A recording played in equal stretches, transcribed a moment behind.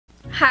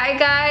Hi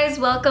guys,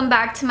 welcome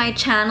back to my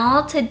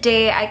channel.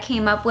 Today I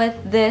came up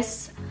with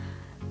this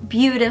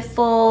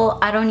beautiful,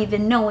 I don't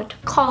even know what to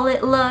call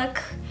it,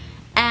 look.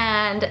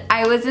 And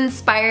I was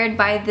inspired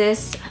by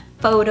this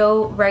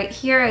photo right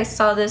here. I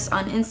saw this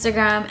on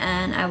Instagram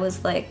and I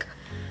was like,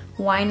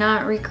 why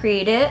not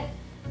recreate it?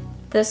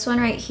 This one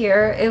right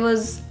here, it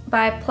was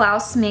by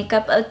Plouse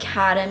Makeup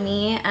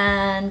Academy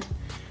and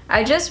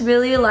I just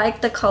really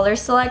like the color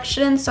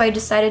selection, so I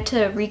decided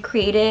to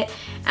recreate it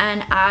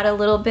and add a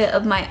little bit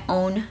of my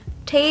own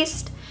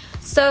taste.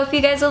 So if you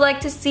guys would like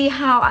to see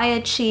how I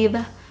achieve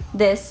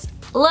this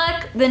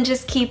look, then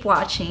just keep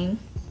watching.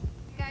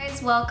 Hey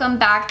guys, welcome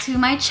back to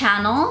my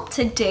channel.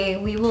 Today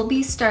we will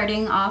be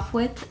starting off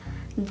with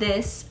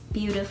this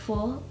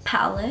beautiful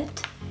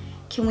palette.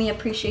 Can we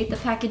appreciate the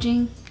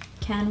packaging?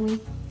 Can we?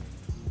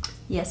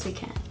 Yes, we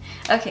can.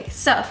 Okay,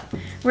 so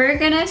we're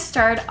gonna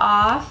start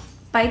off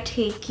by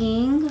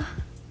taking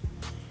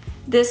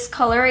this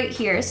color right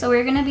here. So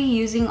we're gonna be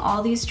using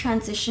all these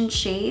transition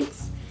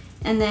shades,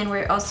 and then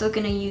we're also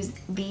gonna use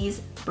these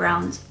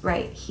browns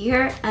right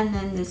here, and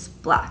then this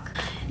black.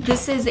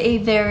 This is a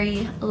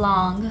very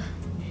long,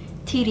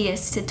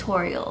 tedious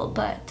tutorial,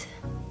 but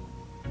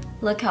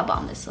look how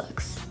bomb this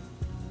looks.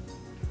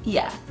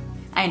 Yeah,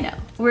 I know.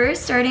 We're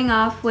starting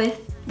off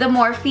with the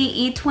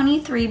Morphe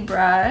E23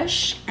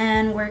 brush,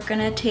 and we're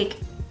gonna take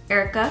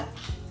Erica,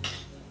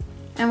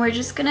 and we're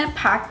just gonna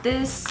pack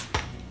this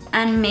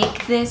and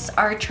make this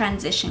our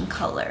transition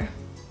color.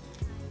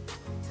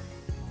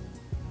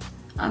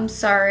 I'm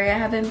sorry I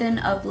haven't been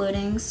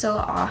uploading so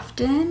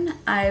often.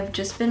 I've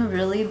just been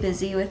really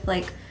busy with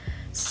like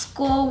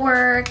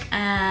schoolwork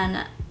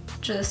and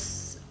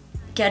just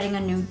getting a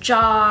new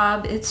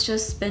job. It's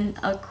just been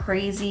a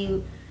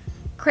crazy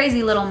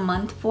little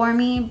month for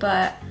me,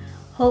 but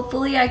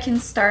hopefully I can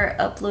start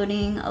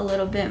uploading a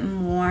little bit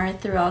more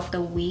throughout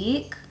the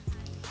week.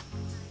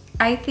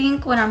 I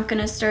think what I'm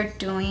gonna start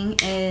doing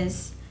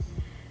is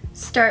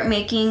start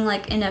making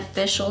like an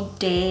official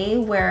day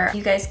where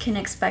you guys can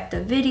expect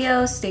a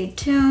video. Stay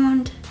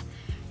tuned,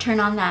 turn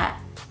on that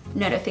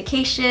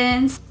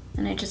notifications.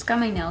 And I just got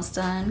my nails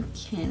done.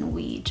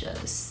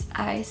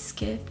 I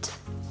skipped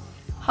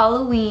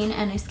Halloween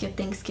and I skipped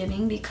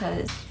Thanksgiving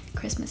because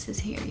Christmas is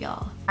here,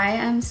 y'all. I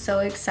am so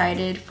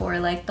excited for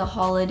like the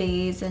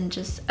holidays and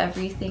just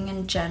everything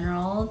in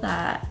general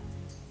that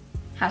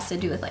has to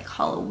do with like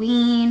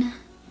Halloween,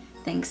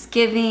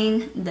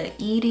 Thanksgiving, the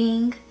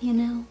eating, you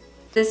know.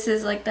 This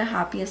is like the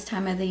happiest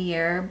time of the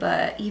year,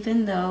 but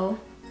even though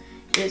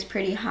it is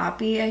pretty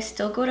happy, I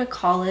still go to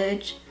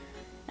college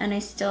and I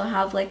still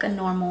have like a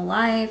normal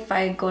life.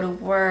 I go to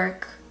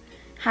work,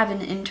 have an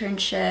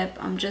internship.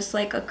 I'm just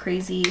like a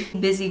crazy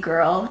busy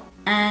girl.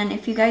 And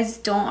if you guys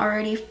don't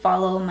already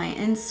follow my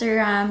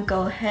Instagram,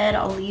 go ahead,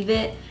 I'll leave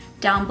it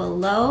down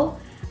below.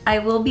 I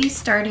will be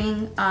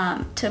starting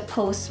to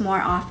post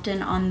more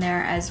often on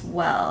there as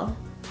well.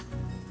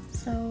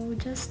 So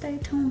just stay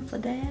tuned for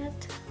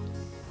that.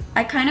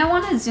 I kind of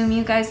want to zoom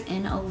you guys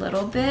in a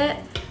little bit,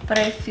 but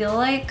I feel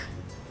like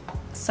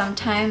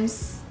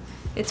sometimes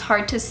it's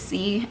hard to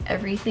see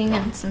everything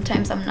and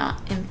sometimes I'm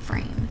not in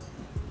frame.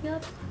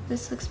 Yep,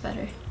 this looks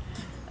better.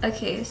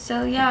 Okay,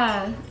 so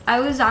yeah, I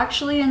was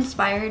actually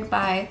inspired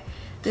by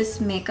this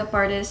makeup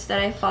artist that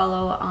I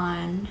follow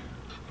on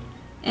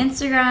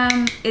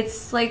Instagram.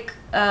 It's like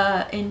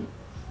an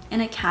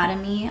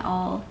academy.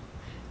 I'll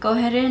go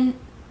ahead and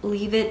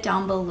leave it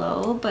down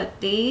below,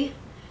 but they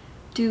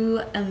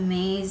do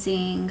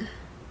amazing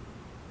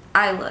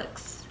eye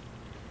looks.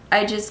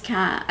 I just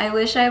can't. I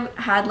wish I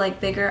had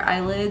like bigger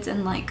eyelids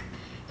and like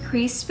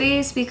crease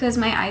space because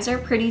my eyes are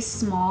pretty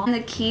small. And the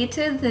key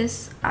to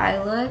this eye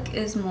look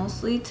is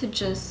mostly to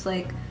just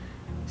like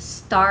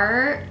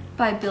start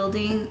by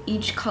building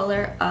each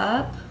color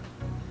up.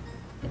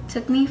 It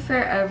took me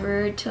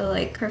forever to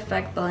like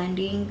perfect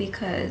blending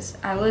because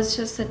I was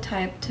just the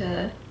type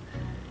to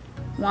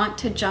want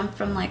to jump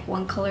from like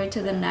one color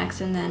to the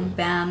next and then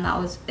bam, that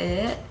was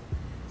it.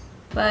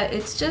 But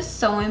it's just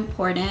so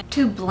important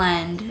to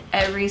blend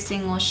every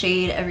single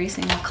shade, every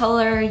single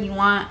color. You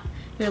want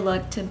your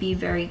look to be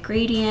very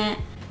gradient.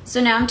 So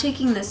now I'm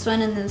taking this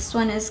one, and this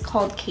one is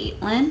called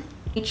Caitlin.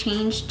 I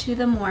changed to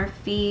the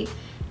Morphe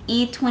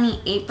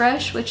E28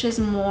 brush, which is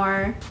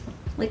more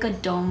like a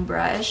dome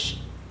brush.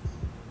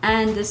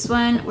 And this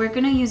one, we're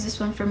gonna use this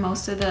one for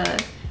most of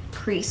the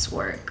crease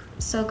work.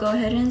 So go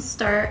ahead and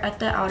start at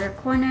the outer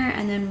corner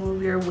and then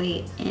move your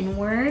weight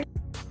inward.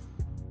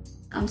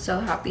 I'm so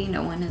happy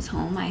no one is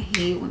home. I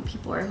hate when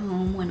people are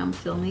home when I'm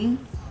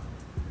filming.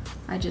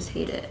 I just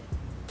hate it.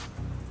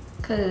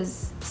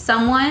 Because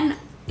someone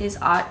is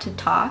ought to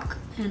talk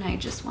and I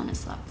just want to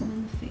slap them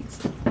in the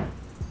face.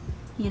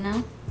 You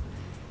know?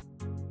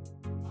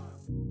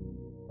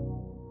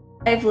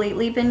 I've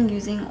lately been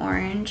using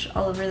orange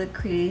all over the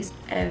crease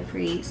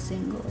every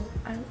single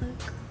eye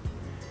look.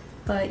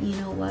 But you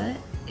know what?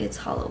 It's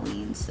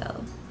Halloween,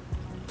 so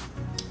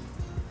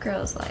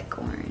girls like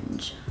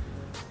orange.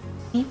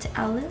 Meet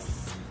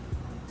Alice.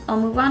 I'll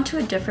move on to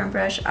a different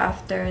brush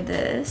after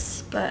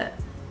this, but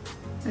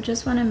I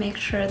just want to make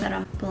sure that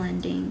I'm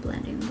blending,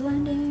 blending,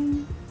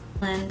 blending.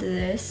 Blend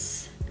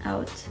this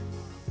out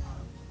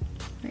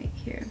right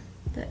here,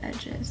 the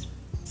edges.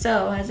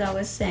 So as I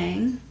was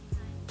saying,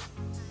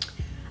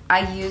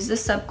 I used the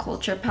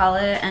Subculture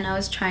palette and I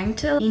was trying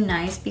to be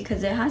nice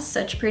because it has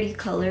such pretty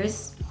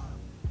colors.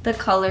 The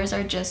colors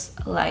are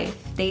just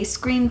life. They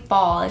scream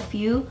fall. If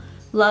you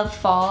love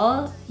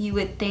fall, you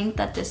would think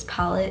that this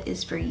palette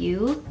is for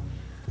you.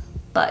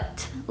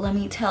 But let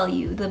me tell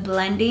you, the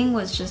blending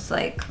was just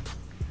like,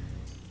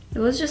 it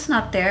was just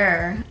not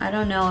there. I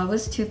don't know, it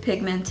was too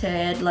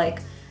pigmented.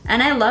 Like,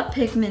 and I love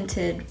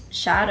pigmented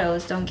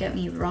shadows, don't get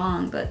me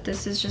wrong, but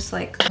this is just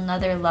like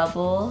another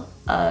level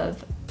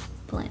of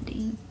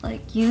blending.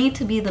 Like, you need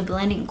to be the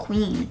blending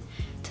queen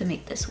to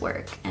make this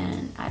work,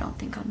 and I don't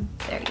think I'm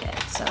there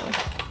yet, so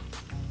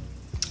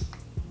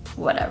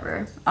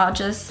whatever. I'll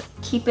just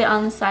keep it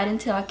on the side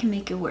until I can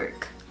make it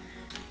work.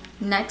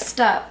 Next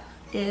up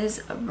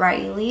is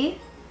Riley.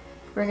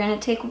 We're gonna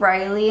take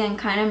Riley and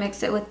kind of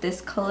mix it with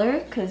this color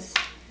because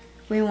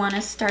we want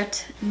to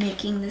start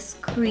making this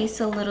crease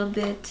a little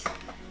bit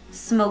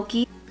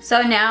smoky.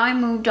 So now I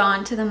moved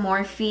on to the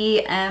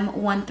Morphe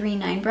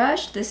M139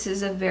 brush. This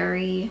is a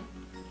very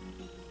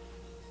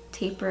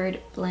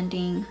tapered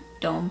blending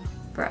dome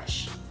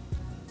brush.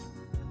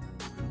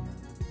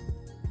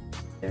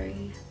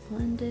 Very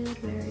blended,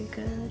 very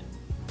good.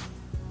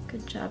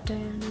 Good job,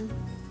 Diana.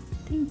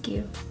 Thank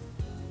you.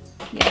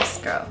 Yes,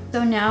 girl.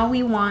 So now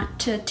we want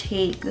to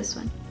take this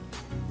one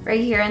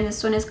right here, and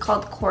this one is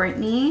called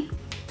Courtney,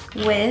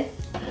 with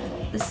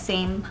the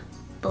same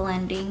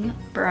blending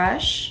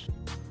brush.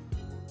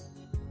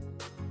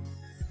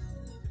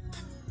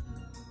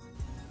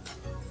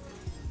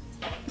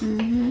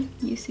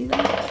 You see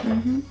that?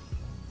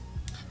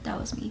 That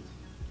was me.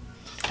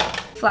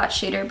 Flat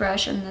shader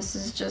brush, and this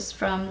is just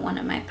from one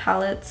of my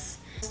palettes.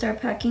 Start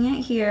packing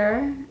it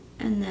here,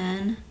 and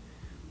then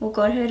we'll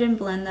go ahead and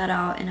blend that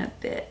out in a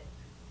bit.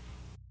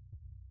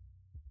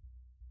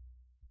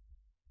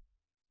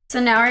 So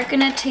now we're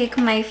gonna take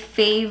my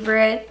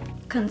favorite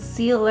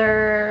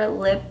concealer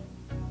lip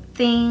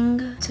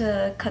thing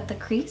to cut the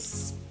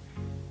crease.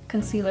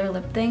 Concealer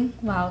lip thing.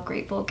 Wow,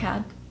 great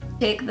vocab.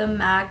 Take the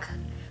MAC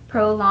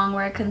Pro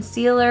Longwear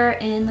Concealer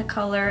in the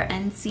color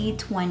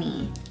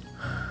NC20.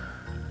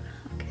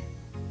 Okay.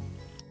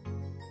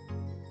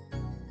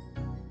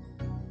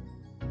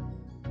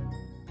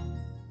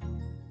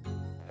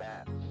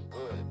 That's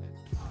good.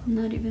 I'm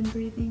not even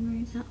breathing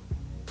right now.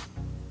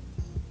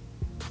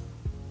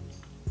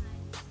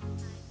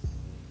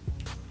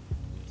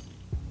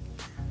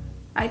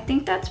 I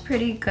think that's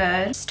pretty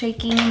good. Just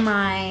taking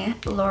my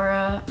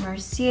Laura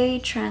Mercier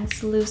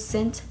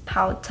translucent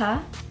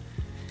powder.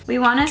 We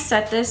want to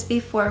set this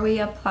before we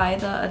apply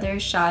the other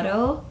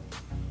shadow,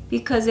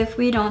 because if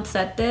we don't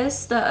set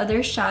this, the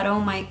other shadow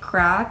might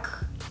crack,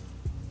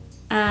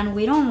 and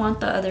we don't want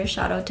the other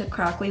shadow to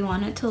crack. We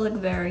want it to look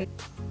very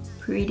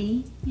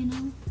pretty, you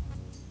know.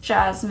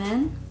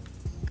 Jasmine.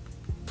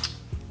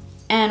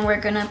 And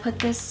we're gonna put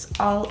this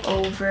all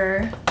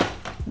over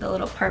the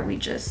little part we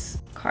just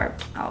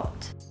carved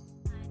out.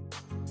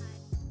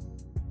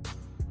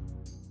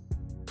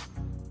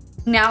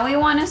 Now we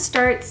want to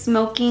start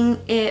smoking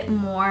it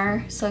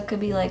more so it could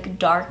be like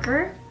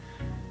darker.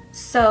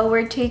 So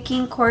we're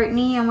taking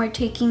Courtney and we're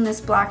taking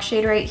this black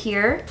shade right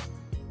here.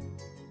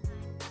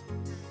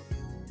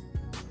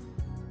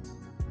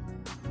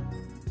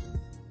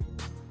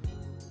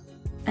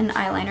 An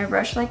eyeliner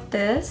brush like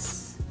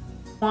this.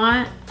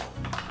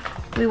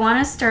 We want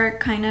to start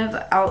kind of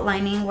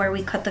outlining where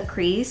we cut the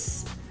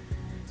crease,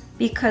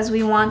 because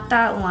we want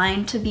that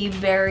line to be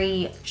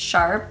very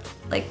sharp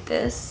like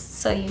this.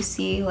 So you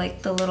see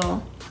like the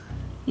little,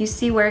 you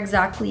see where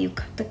exactly you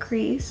cut the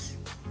crease.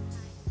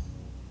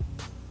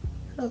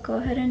 So go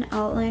ahead and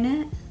outline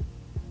it.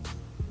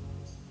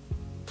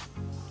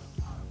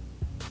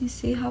 You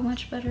see how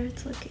much better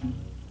it's looking.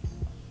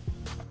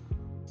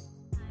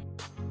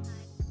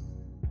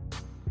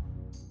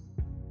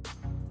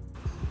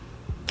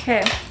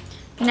 Okay,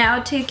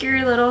 now take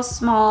your little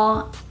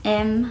small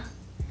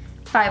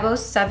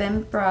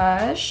M507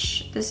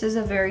 brush. This is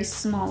a very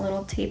small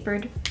little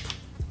tapered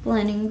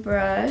blending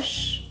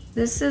brush.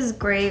 This is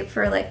great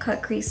for like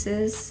cut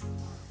creases.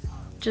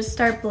 Just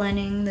start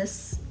blending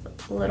this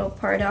little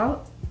part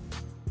out.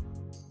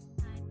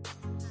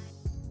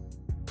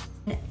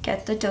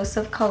 Get the Dose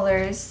of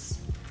Colors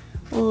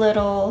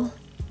little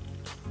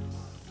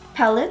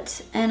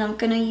palette, and I'm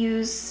gonna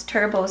use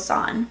Turbo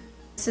Son.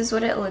 This is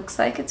what it looks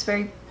like. It's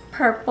very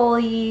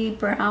purpley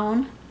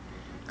brown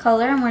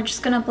color, and we're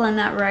just gonna blend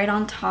that right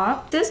on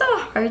top. This is a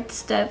hard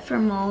step for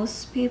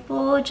most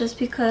people just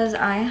because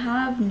I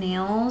have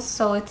nails,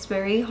 so it's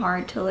very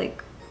hard to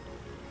like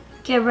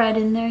get right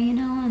in there, you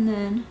know, and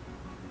then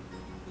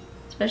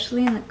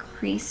especially in the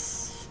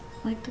crease,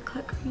 like the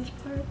cut crease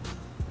part.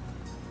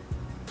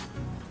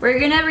 We're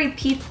gonna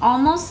repeat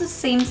almost the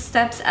same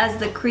steps as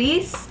the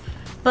crease,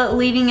 but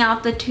leaving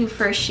out the two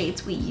first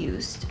shades we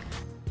used.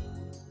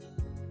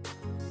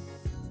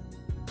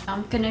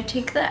 I'm gonna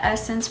take the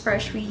Essence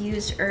brush we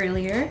used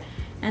earlier,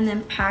 and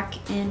then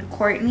pack in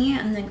Courtney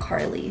and then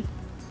Carly.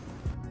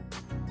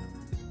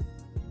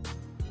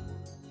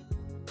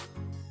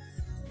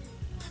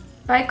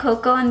 By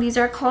KOKO, and these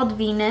are called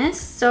Venus.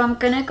 So I'm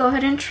gonna go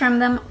ahead and trim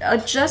them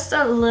just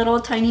a little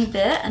tiny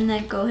bit and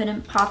then go ahead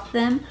and pop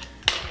them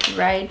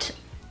right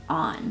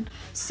on.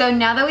 So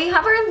now that we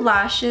have our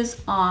lashes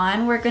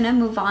on, we're gonna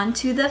move on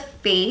to the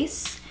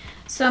face.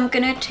 So I'm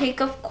gonna take,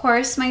 of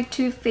course, my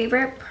two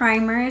favorite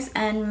primers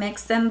and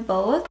mix them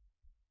both.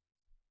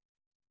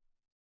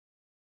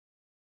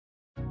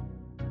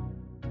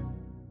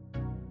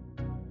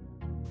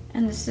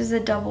 And this is a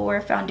double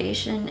wear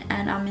foundation,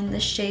 and I'm in the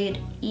shade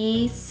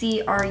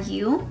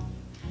ECRU.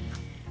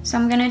 So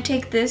I'm gonna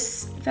take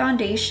this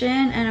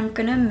foundation and I'm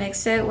gonna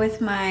mix it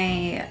with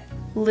my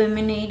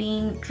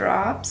illuminating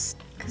drops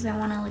because I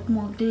wanna look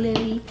more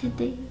glittery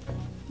today,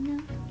 you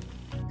know?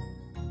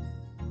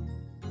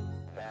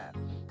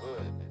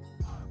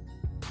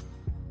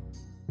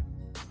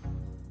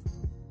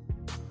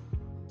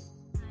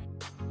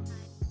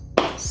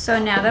 So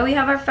now that we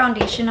have our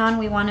foundation on,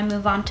 we wanna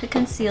move on to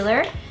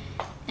concealer.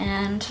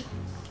 And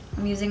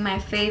I'm using my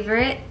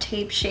favorite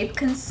tape shape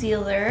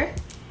concealer.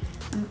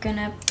 I'm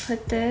gonna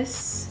put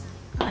this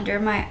under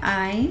my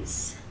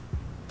eyes.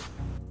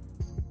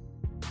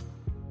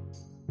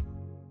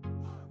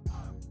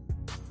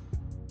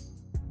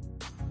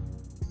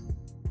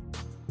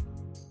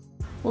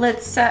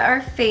 Let's set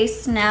our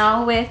face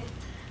now with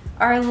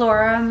our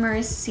Laura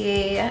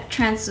Mercier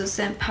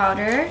translucent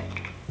powder.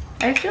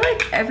 I feel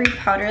like every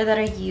powder that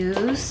I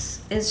use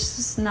is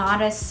just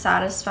not as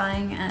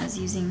satisfying as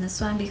using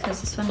this one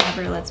because this one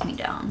never lets me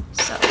down.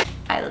 So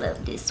I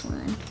love this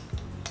one.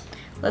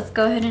 Let's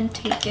go ahead and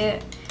take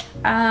it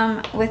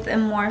with a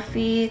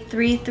Morphe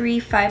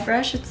 335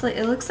 brush. It's like,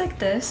 it looks like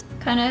this.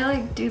 Kind of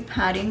like do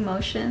patting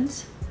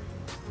motions.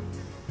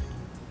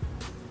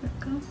 There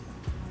we go.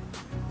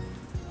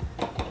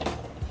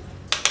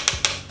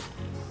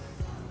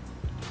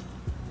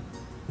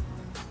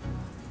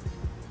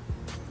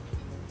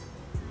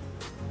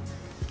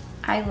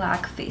 I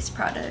lack face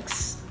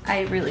products.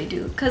 I really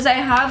do. Because I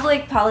have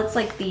like palettes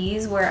like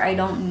these where I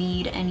don't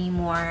need any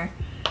more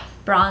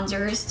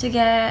bronzers to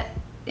get,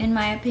 in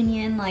my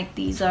opinion. Like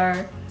these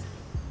are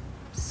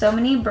so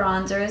many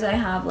bronzers. I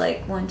have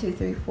like 1, 2,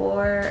 3,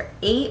 4,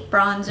 8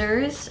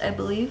 bronzers, I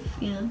believe.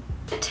 Yeah.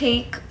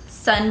 Take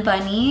Sun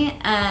Bunny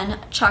and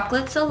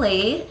Chocolate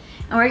Soleil,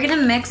 and we're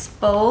gonna mix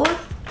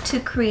both to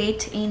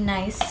create a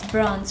nice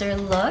bronzer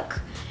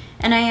look.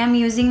 And I am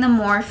using the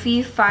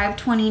Morphe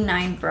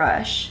 529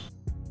 brush.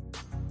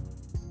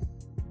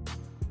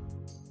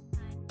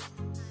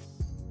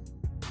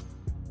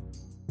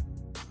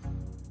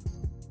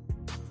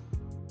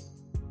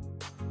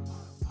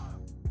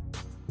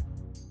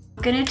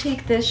 I'm gonna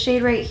take this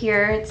shade right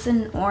here. It's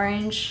an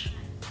orange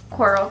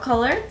coral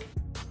color.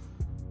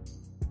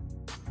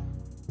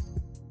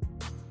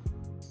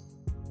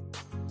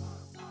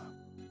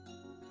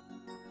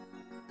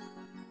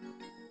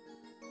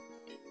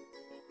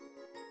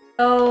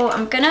 So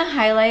I'm gonna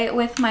highlight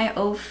with my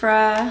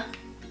OFRA.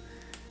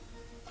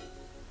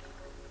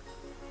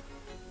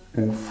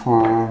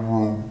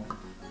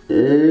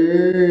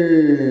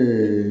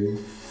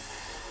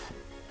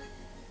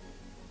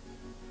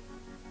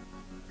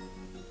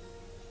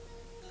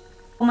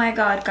 Oh my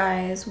god,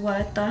 guys,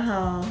 what the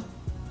hell?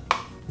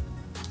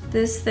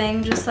 This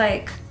thing just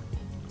like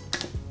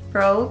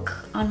broke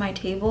on my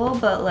table,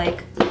 but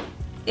like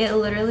it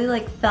literally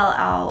like fell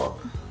out.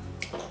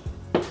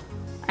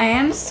 I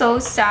am so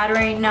sad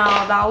right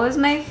now. That was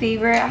my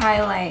favorite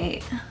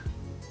highlight.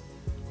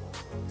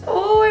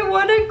 Oh, I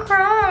want to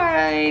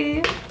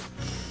cry.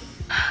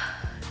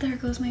 There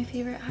goes my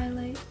favorite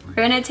highlight. We're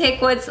gonna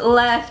take what's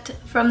left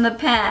from the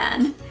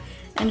pan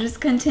and just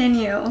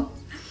continue.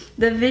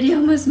 The video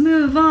must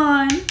move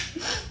on.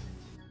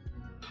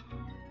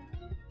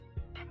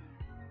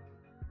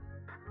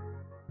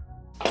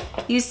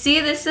 You see,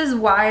 this is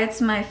why it's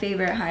my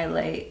favorite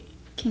highlight.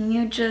 Can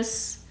you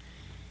just...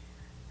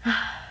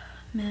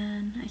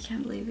 Man, I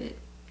can't believe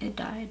it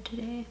died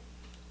today.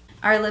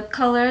 Our lip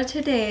color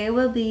today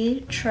will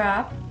be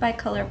Trap by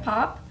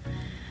ColourPop.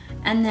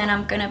 And then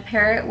I'm gonna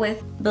pair it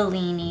with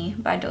Bellini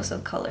by Dose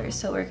of Colors.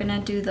 So we're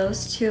gonna do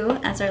those two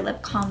as our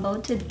lip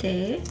combo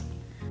today.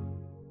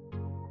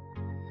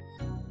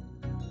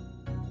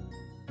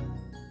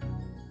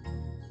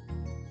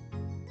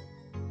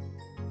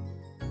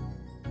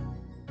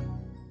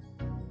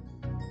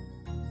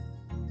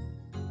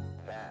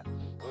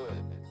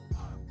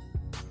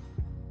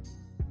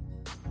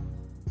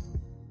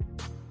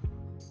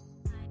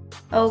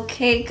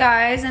 Okay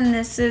guys, and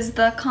this is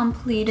the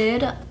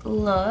completed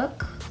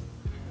look.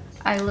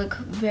 I look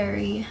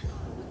very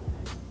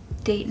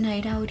date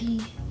night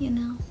outy, you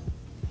know.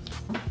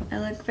 I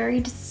look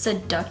very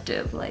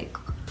seductive, like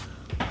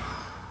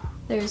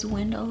there's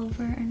wind all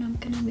over and I'm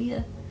gonna be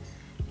a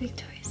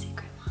Victoria's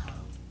Secret model.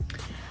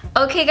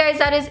 Okay guys,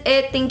 that is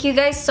it. Thank you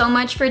guys so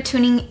much for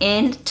tuning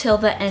in till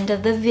the end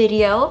of the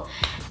video.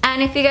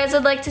 And if you guys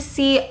would like to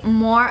see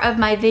more of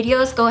my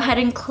videos, go ahead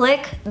and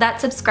click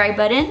that subscribe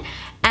button.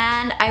 And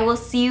and I will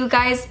see you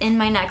guys in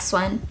my next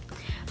one.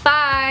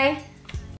 Bye!